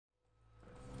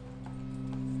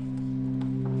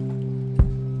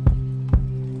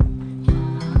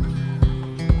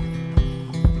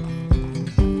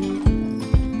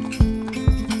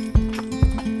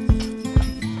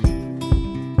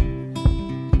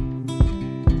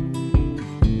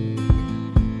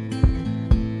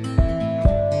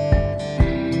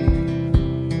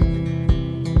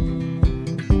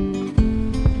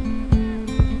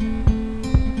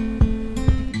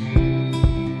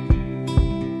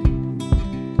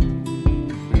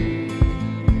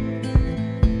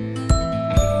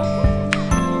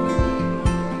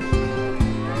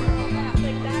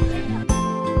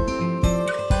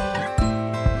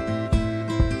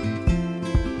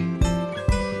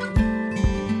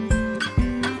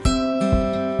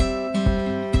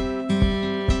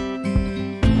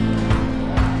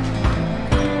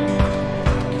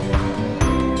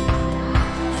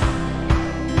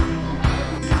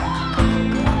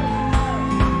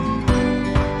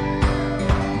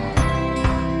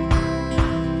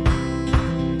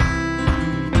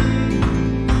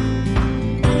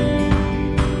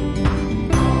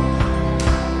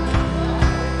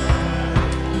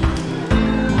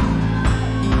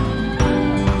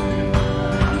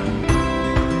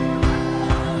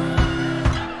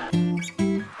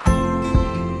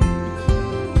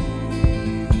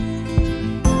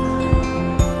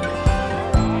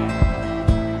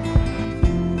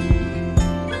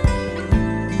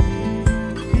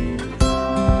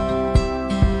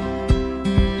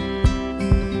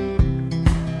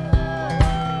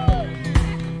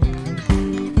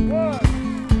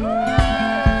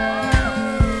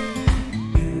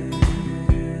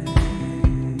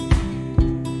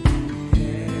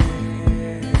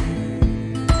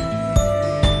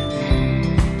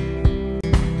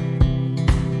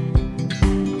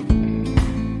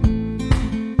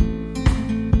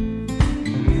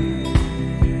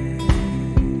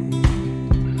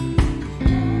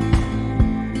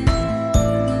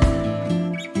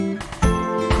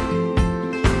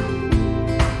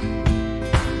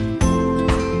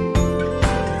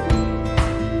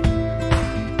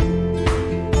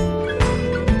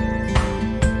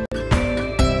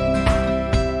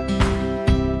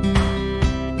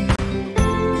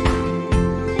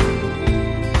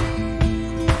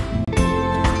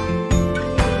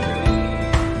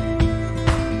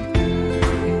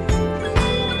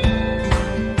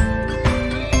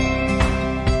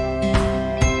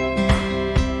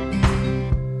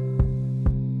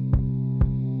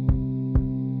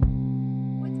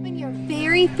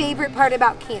part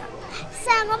about camp?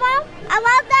 I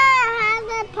love that it has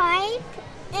a pipe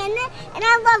in it, and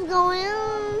I love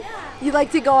going. You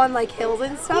like to go on like hills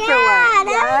and stuff, Yeah, or what?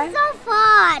 that was so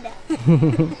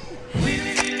fun.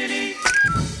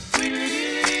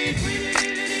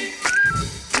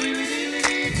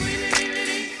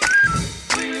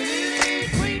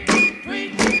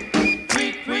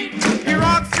 He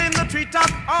rocks in the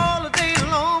treetop all the day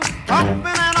long, hopping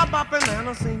and a bopping and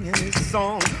a singing his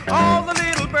song. All the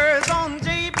little birds on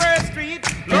Jaybird Street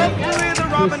love to hear the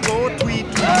robin go tweet,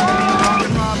 tweet.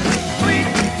 Rockin' Robin, tweet,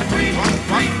 tweet.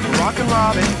 Rockin'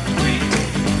 Robin, tweet,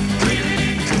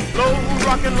 tweet. Slow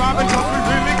rockin' Robin, 'cause we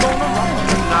really gonna rock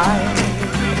tonight.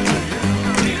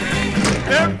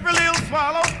 Every little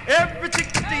swallow, every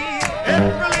chickadee,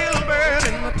 every little bird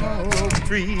in the tall oak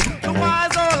tree. The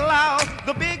wise or loud,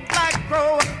 the big black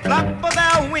crow, flap of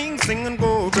their wings, sing and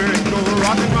go, bird, go.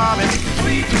 Rockin' Robin,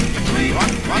 tweet, tweet.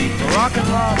 Rockin'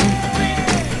 Robin,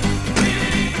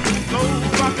 slow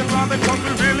rockin' Robin, 'cause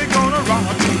we're really gonna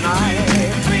rock tonight.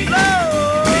 Slow.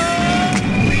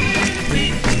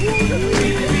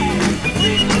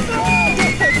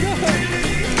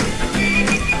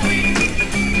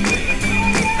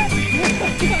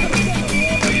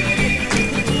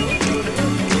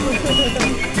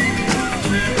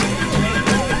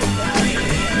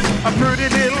 A pretty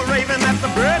little raven at the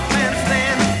birdland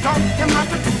stand taught him how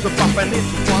to do the bop, and it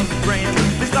was grand.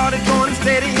 They started going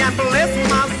steady and bless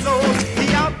my soul. He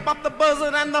outbopped the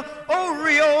buzzard and the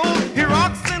oriole. He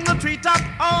rocks in the treetop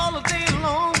all the day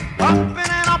long,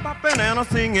 hopping and a bopping and a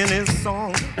singing his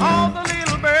song. All the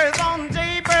little birds on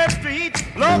Jaybird Street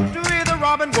love to hear the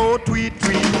robin go tweet,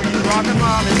 tweet, tweet. Rockin'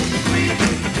 Robin, tweet,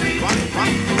 tweet.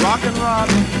 Rockin'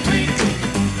 Robin, tweet.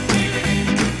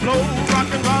 Slow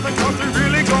rockin' Robin, 'cause we're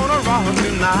really gonna rock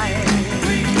tonight.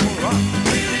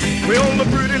 Well, the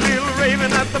pretty little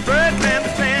raven at the birdland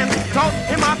stand taught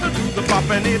him how to do the bop,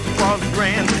 and it was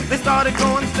grand. They started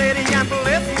going steady and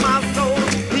bless my soul.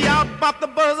 He outbopped the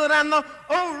buzzard and the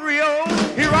oriole.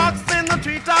 He rocks in the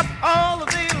treetop all the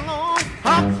day long,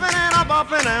 hopping and a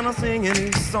bopping and a singing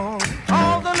his song.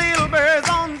 All the little birds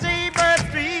on Jaybird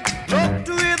Street love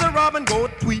to hear the robin go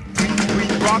tweet, tweet,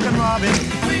 tweet. Rockin' Robin,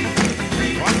 tweet.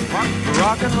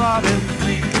 Rockin' Robin,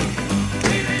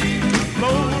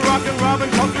 slow rockin' Robin,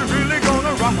 'cause we're really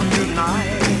gonna rock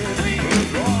tonight.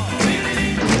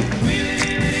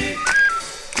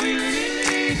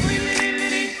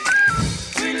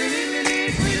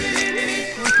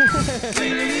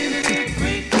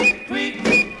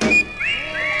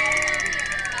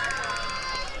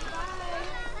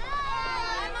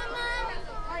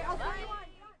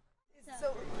 So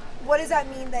what does that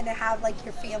mean then to have like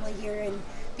your family here and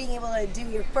being able to do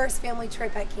your first family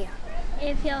trip at camp?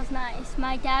 It feels nice.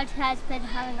 My dad has been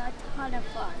having a ton of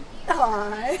fun.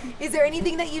 Aww. Is there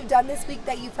anything that you've done this week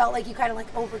that you felt like you kind of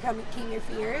like overcame your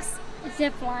fears?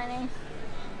 Zip lining.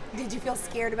 Did you feel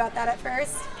scared about that at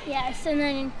first? Yes, and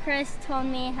then Chris told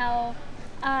me how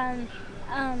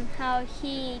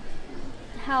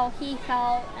he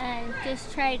felt, and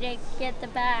just try to get the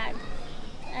bag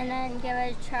and then give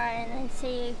it a try and then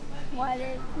see what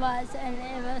it was, and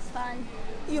it was fun.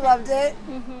 You loved it?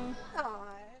 Mm-hmm. Aww.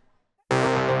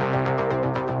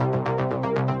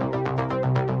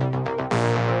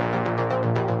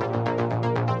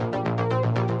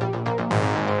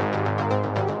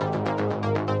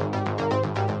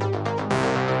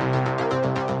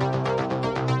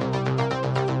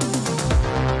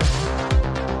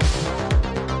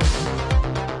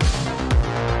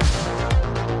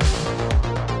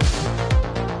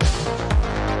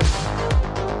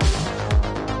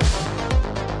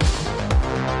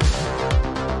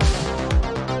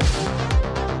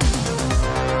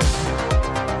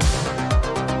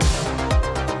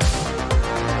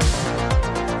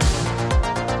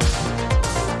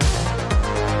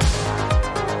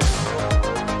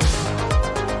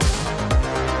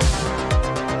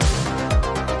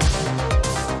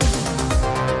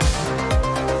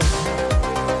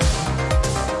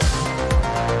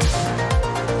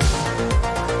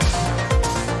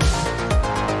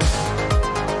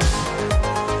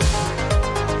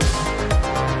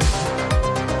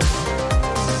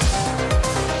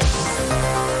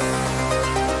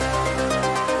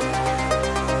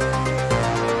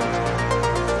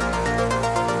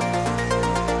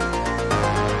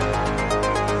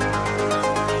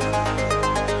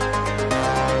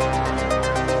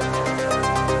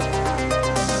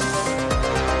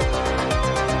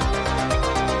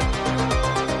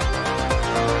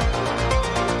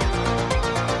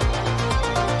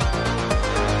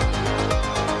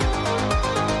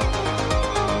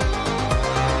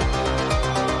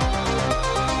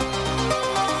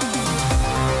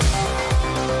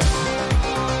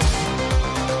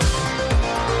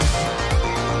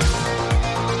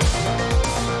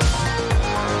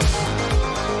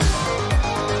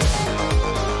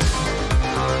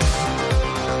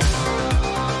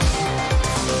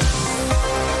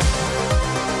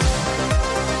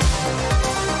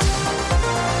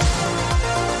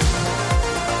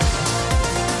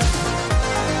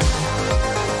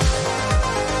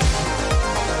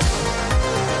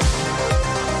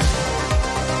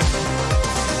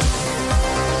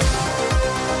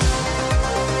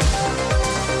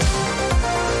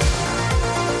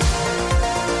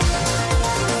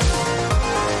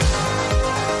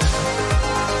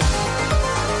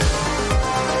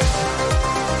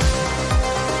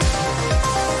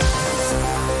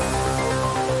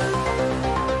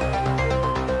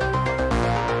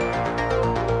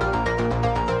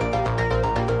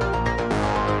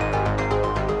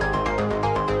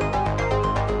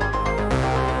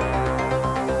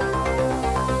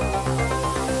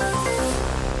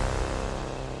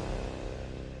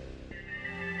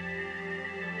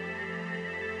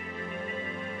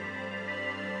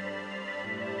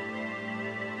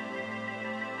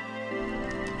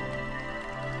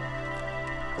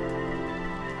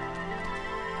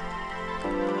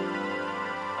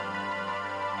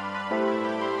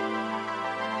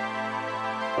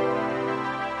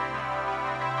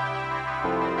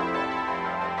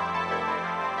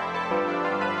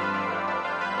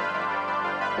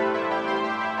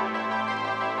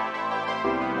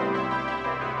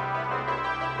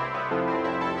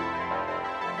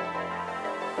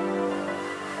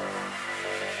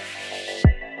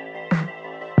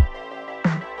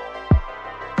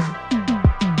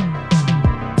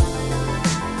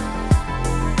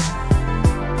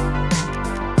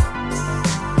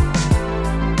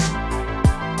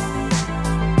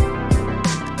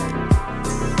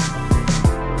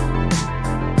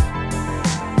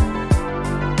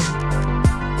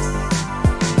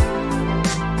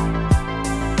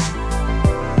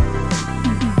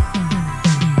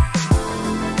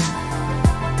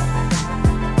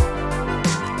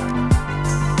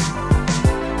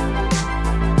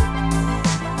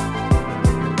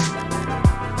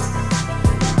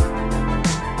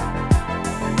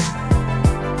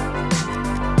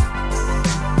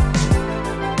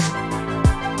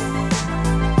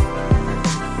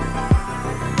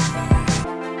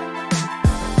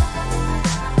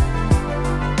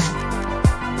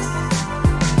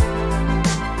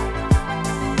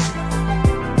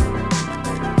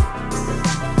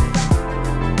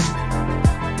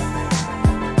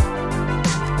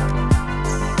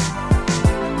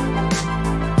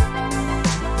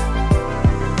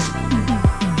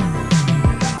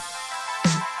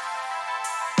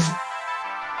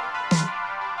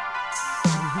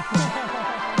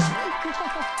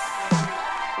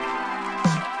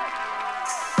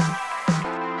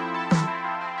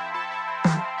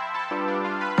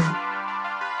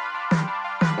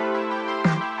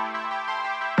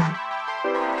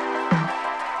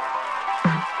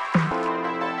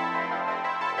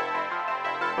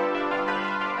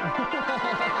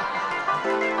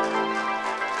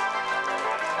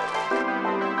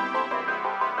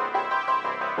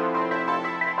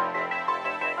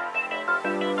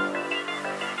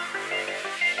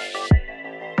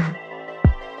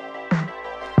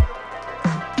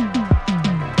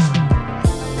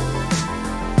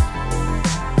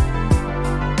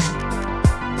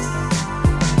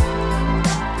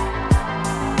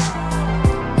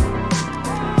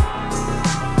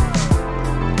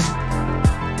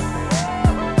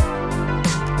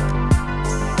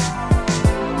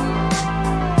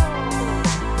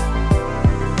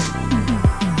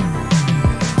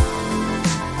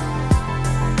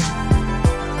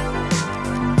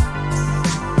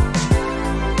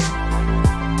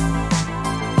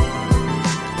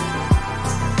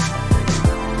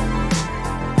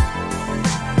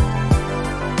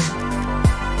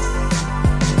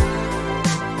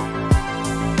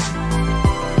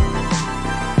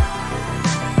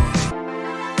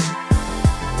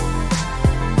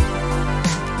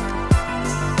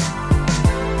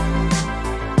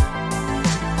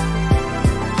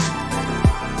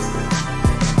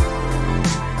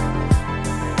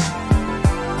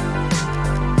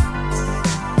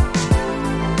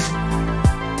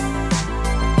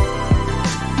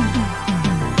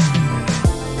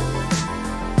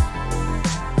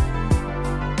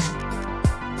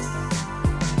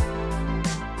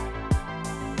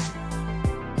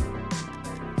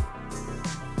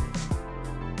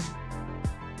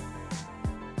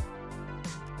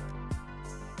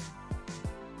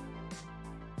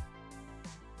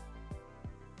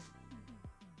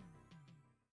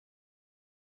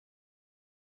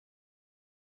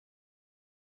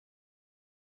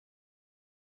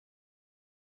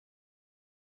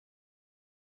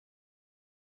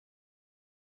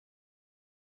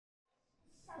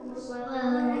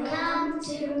 Welcome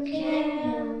to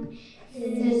camp.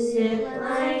 Zip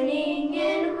lining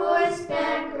and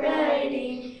horseback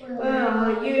riding, where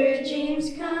all your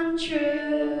dreams come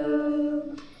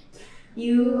true.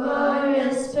 You are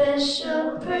a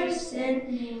special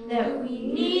person that we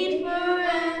need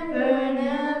forever and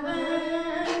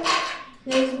ever.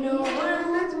 There's no